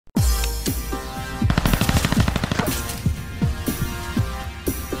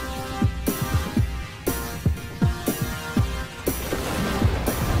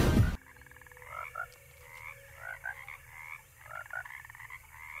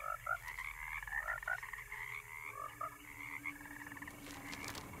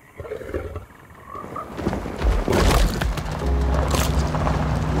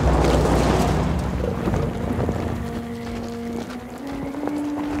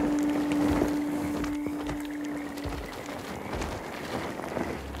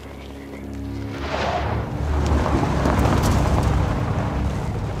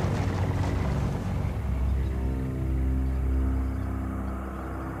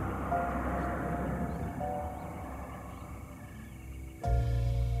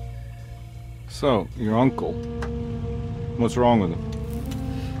So, your uncle. What's wrong with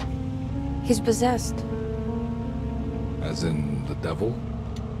him? He's possessed. As in the devil?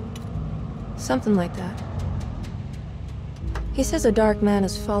 Something like that. He says a dark man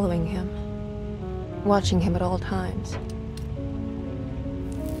is following him, watching him at all times.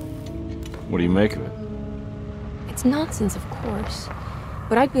 What do you make of it? It's nonsense, of course,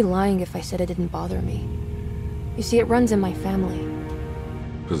 but I'd be lying if I said it didn't bother me. You see, it runs in my family.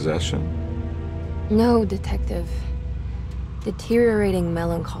 Possession? No, Detective. Deteriorating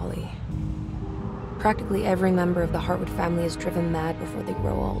melancholy. Practically every member of the Hartwood family is driven mad before they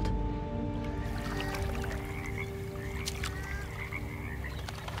grow old.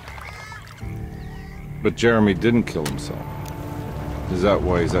 But Jeremy didn't kill himself. Is that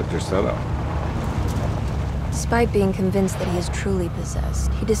why he's at Derceto? Despite being convinced that he is truly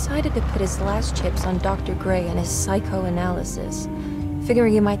possessed, he decided to put his last chips on Dr. Gray and his psychoanalysis,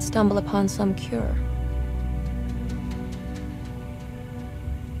 figuring he might stumble upon some cure.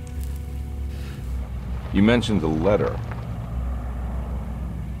 You mentioned the letter.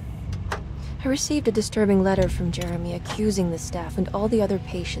 I received a disturbing letter from Jeremy accusing the staff and all the other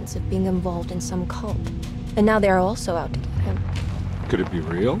patients of being involved in some cult. And now they are also out to get him. Could it be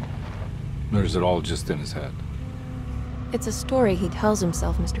real? Or is it all just in his head? It's a story he tells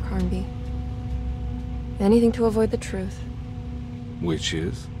himself, Mr. Carnby. Anything to avoid the truth. Which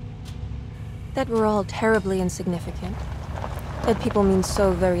is? That we're all terribly insignificant. That people mean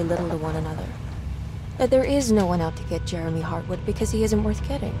so very little to one another. That there is no one out to get Jeremy Hartwood because he isn't worth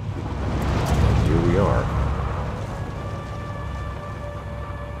getting. Here we are.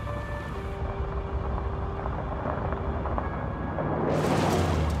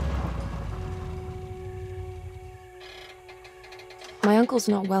 My uncle's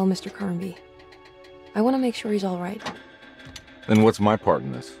not well, Mr. Carnby. I want to make sure he's all right. Then what's my part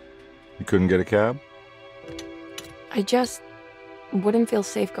in this? You couldn't get a cab? I just wouldn't feel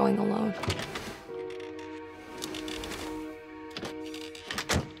safe going alone.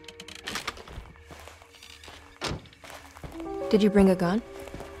 Did you bring a gun?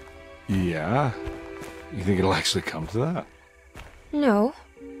 Yeah. You think it'll actually come to that? No.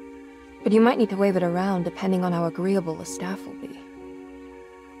 But you might need to wave it around depending on how agreeable the staff will be.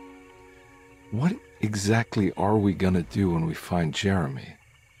 What exactly are we gonna do when we find Jeremy?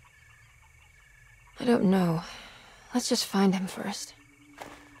 I don't know. Let's just find him first.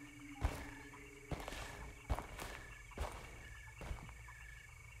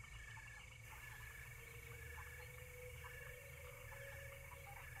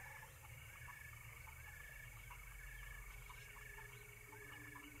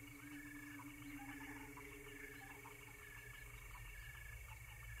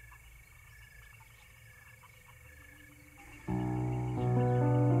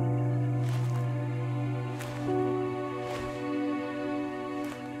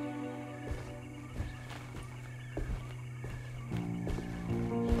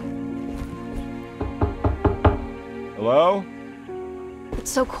 Hello? It's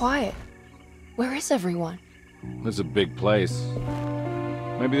so quiet. Where is everyone? This is a big place.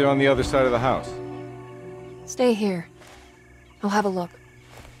 Maybe they're on the other side of the house. Stay here. I'll have a look.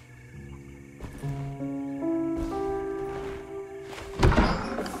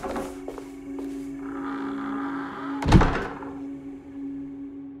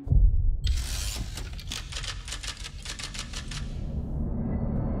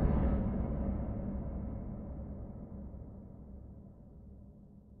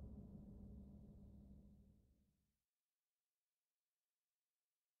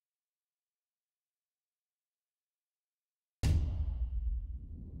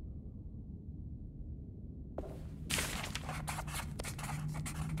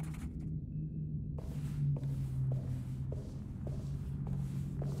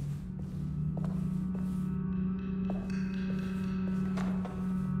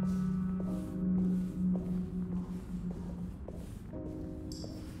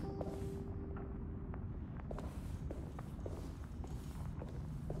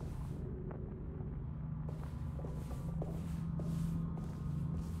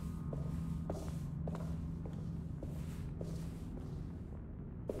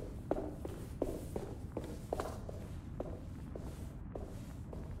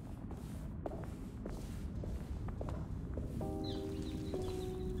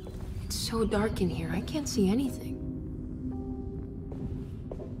 It's so dark in here, I can't see anything.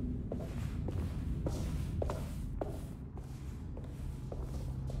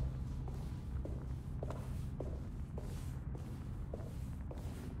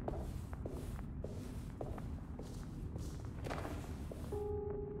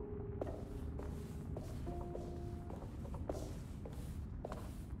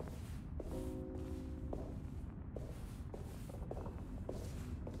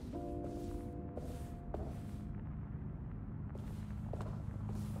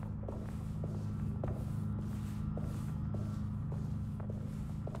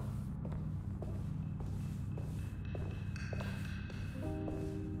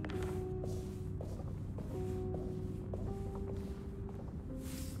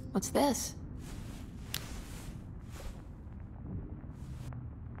 What's this?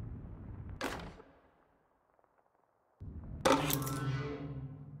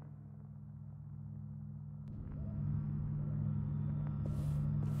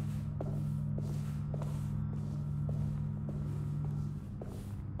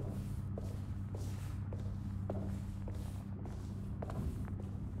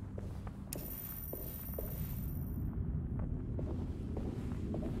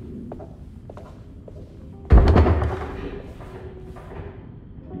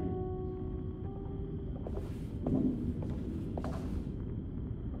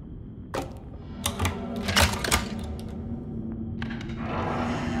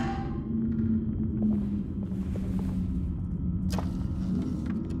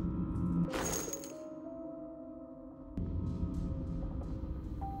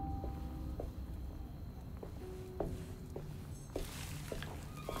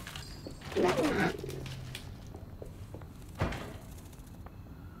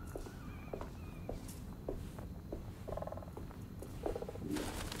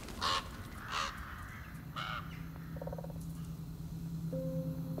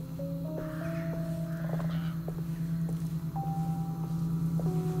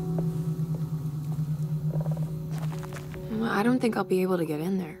 I don't think I'll be able to get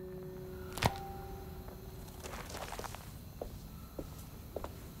in there.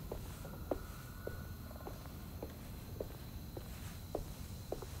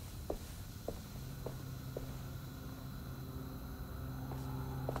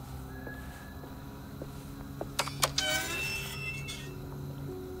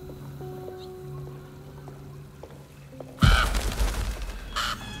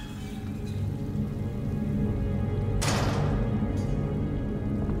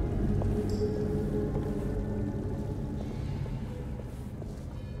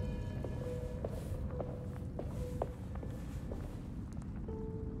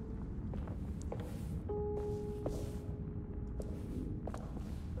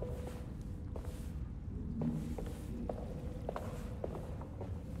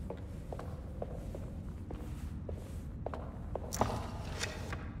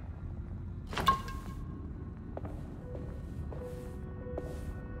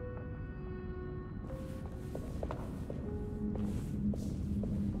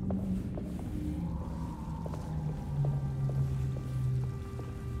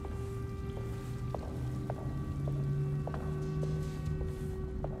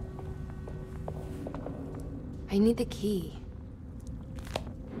 I need the key.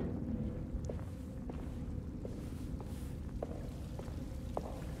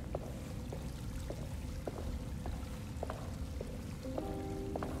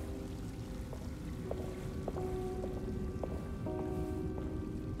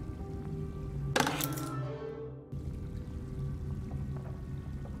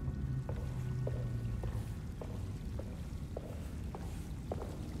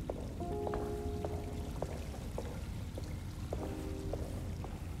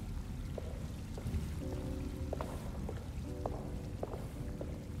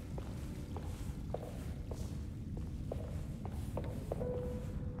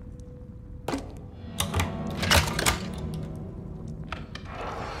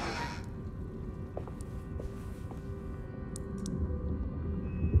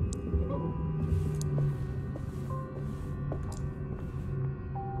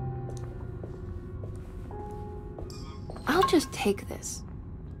 I'll just take this.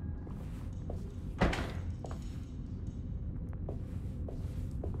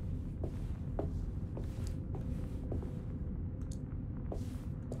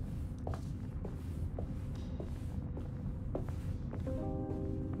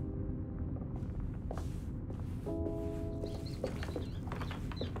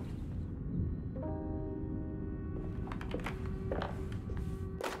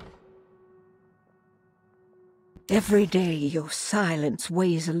 Every day your silence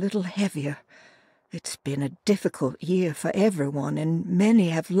weighs a little heavier. It's been a difficult year for everyone, and many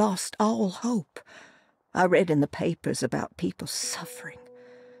have lost all hope. I read in the papers about people suffering.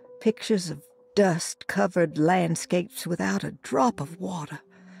 Pictures of dust-covered landscapes without a drop of water.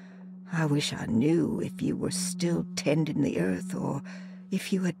 I wish I knew if you were still tending the earth, or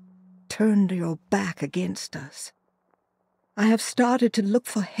if you had turned your back against us. I have started to look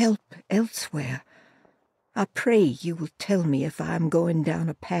for help elsewhere. I pray you will tell me if I am going down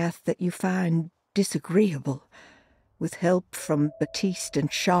a path that you find disagreeable. With help from Baptiste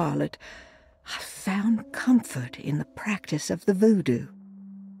and Charlotte, I found comfort in the practice of the voodoo.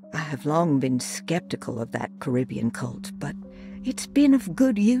 I have long been skeptical of that Caribbean cult, but It's been of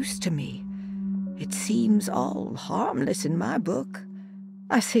good use to me. It seems all harmless in my book.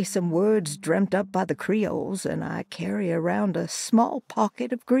 I say some words dreamt up by the Creoles, and I carry around a small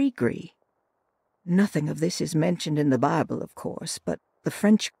pocket of gree-gree. Nothing of this is mentioned in the Bible, of course, but the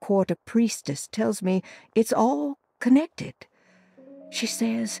French quarter priestess tells me it's all connected. She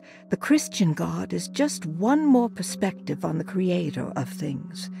says the Christian God is just one more perspective on the creator of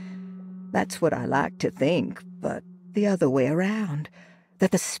things. That's what I like to think, but the other way around,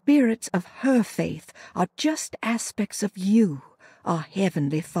 that the spirits of her faith are just aspects of you, our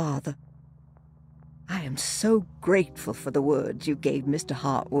Heavenly Father. I am so grateful for the words you gave Mr.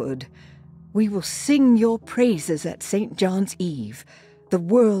 Hartwood. We will sing your praises at St. John's Eve. The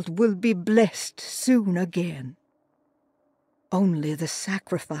world will be blessed soon again. Only the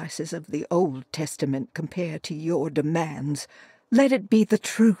sacrifices of the Old Testament compare to your demands. Let it be the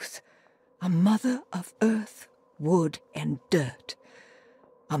truth. A mother of earth, wood, and dirt.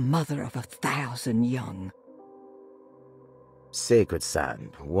 A mother of 1,000 young. Sacred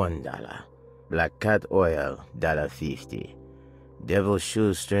sand, $1. Black cat oil, $1.50. Devil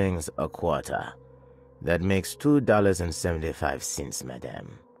shoestrings, $0.25. That makes $2.75,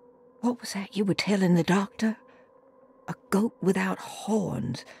 madame. What was that you were telling the doctor? A goat without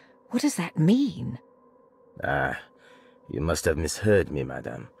horns. What does that mean? Ah, you must have misheard me,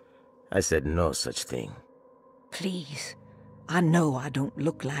 madame. I said no such thing. Please, I know I don't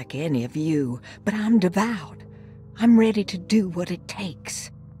look like any of you, but I'm devout. I'm ready to do what it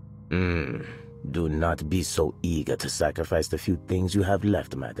takes. Do not be so eager to sacrifice the few things you have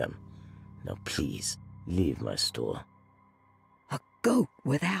left, madam. Now please, leave my store. A goat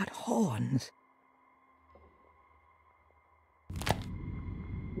without horns.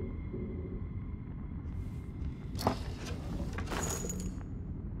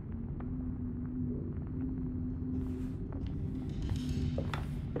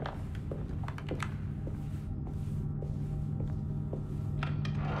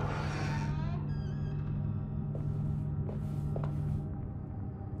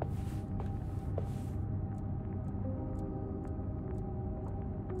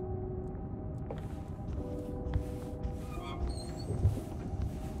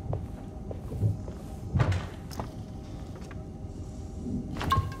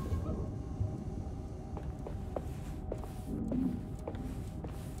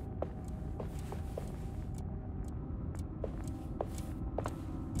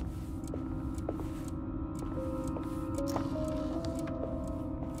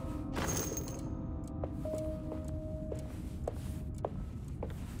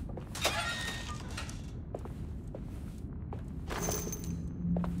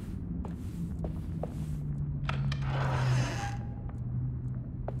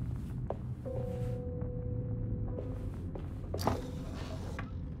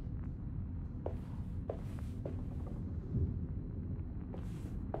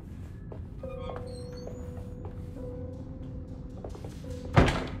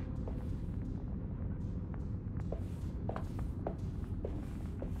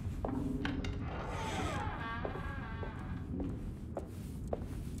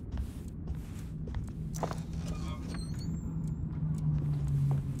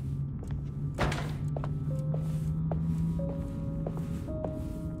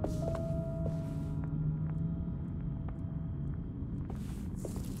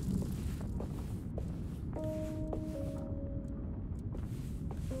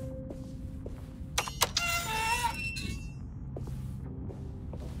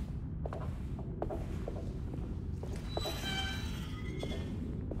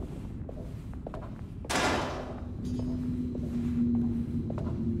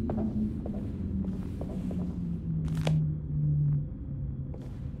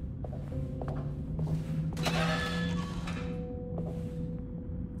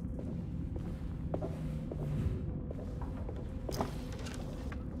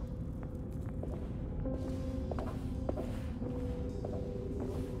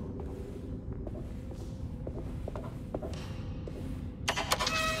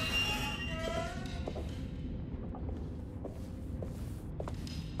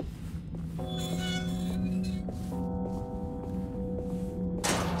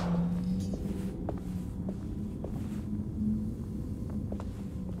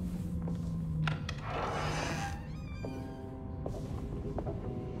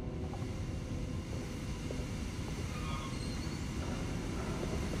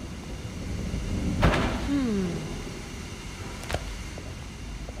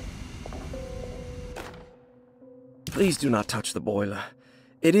 Please do not touch the boiler.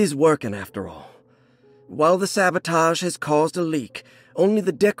 It is working after all. While the sabotage has caused a leak, only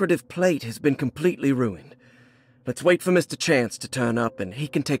the decorative plate has been completely ruined. Let's wait for Mr. Chance to turn up and he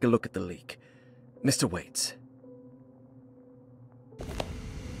can take a look at the leak. Mr. Waits.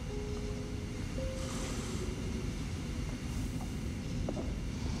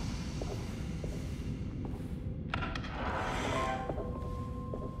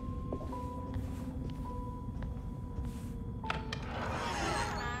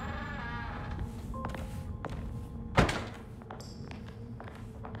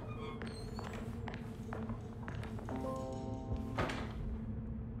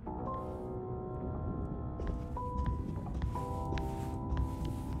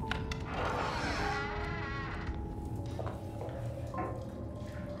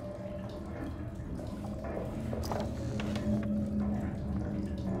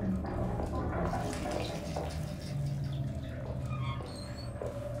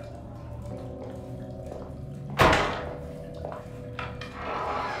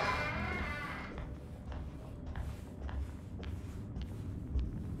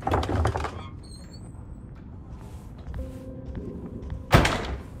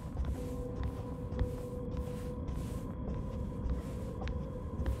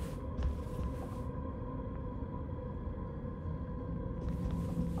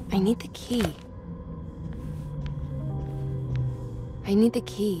 I need the key. I need the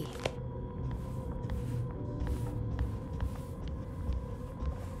key.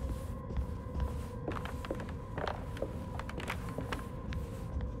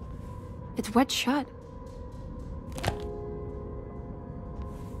 It's wet shut.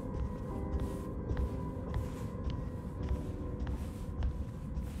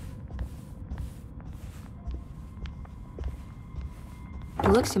 It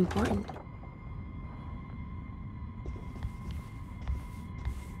looks important.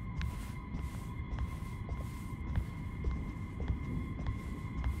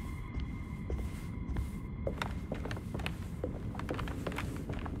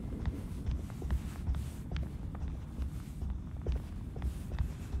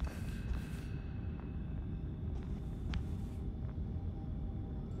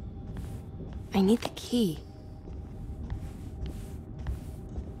 I need the key.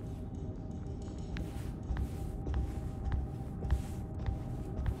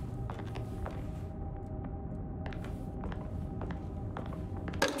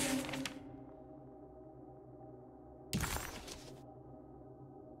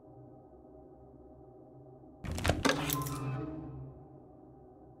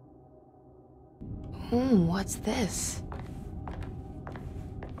 What's this?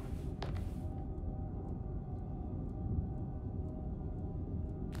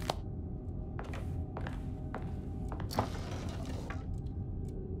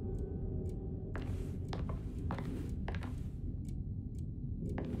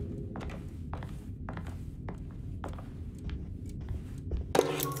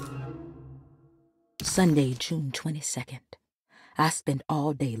 Sunday, June 22nd. I spent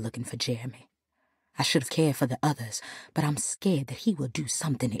all day looking for Jeremy. I should have cared for the others, but I'm scared that he will do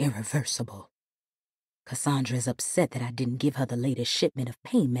something irreversible. Cassandra is upset that I didn't give her the latest shipment of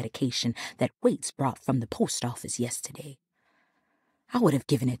pain medication that Waits brought from the post office yesterday. I would have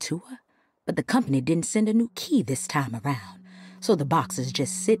given it to her, but the company didn't send a new key this time around, so the box is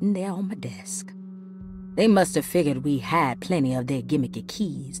just sitting there on my desk. They must have figured we had plenty of their gimmicky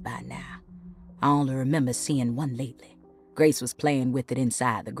keys by now. I only remember seeing one lately. Grace was playing with it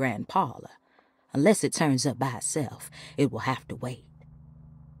inside the grand parlor. Unless it turns up by itself, it will have to wait.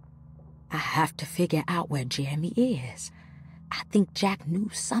 I have to figure out where Jeremy is. I think Jack knew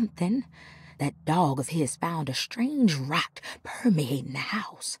something. That dog of his found a strange rot permeating the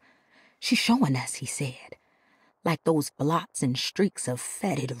house. She's showing us, he said. Like those blots and streaks of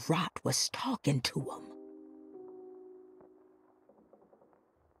fetid rot was talking to him.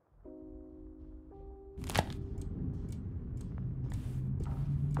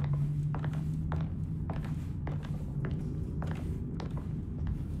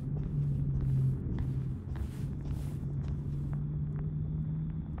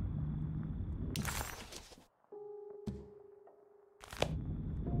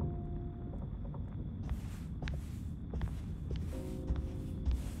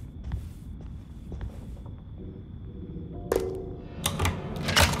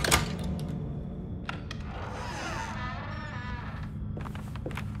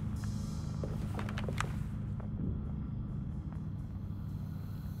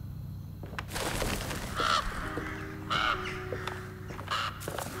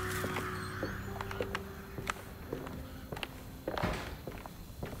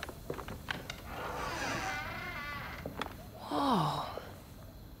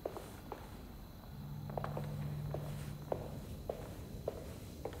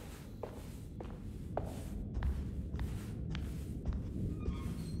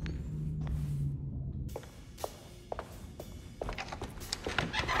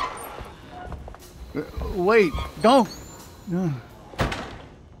 Wait, don't.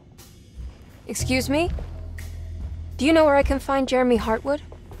 Excuse me? Do you know where I can find Jeremy Hartwood?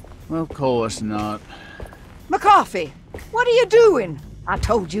 Of course not. McCarthy, what are you doing? I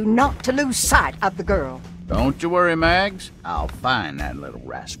told you not to lose sight of the girl. Don't you worry, Mags. I'll find that little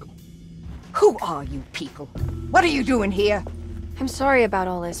rascal. Who are you people? What are you doing here? I'm sorry about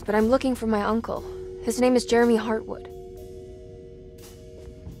all this, but I'm looking for my uncle. His name is Jeremy Hartwood.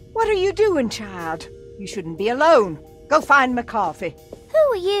 What are you doing, child? You shouldn't be alone. Go find McCarthy.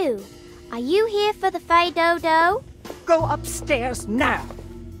 Who are you? Are you here for the Fay Dodo? Go upstairs now.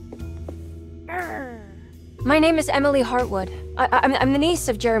 My name is Emily Hartwood. I'm the niece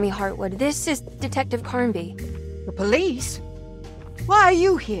of Jeremy Hartwood. This is Detective Carnby. The police? Why are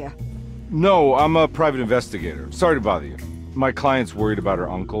you here? No, I'm a private investigator. Sorry to bother you. My client's worried about her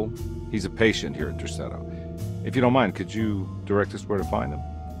uncle. He's a patient here at Derceto. If you don't mind, could you direct us where to find him?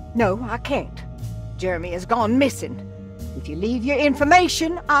 No, I can't. Jeremy has gone missing. If you leave your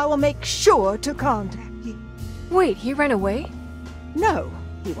information, I will make sure to contact you. Wait, he ran away? No,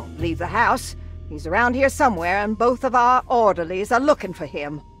 he won't leave the house. He's around here somewhere, and both of our orderlies are looking for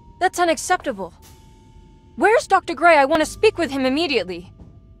him. That's unacceptable. Where's Dr. Gray? I want to speak with him immediately.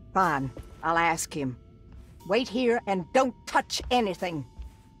 Fine, I'll ask him. Wait here and don't touch anything.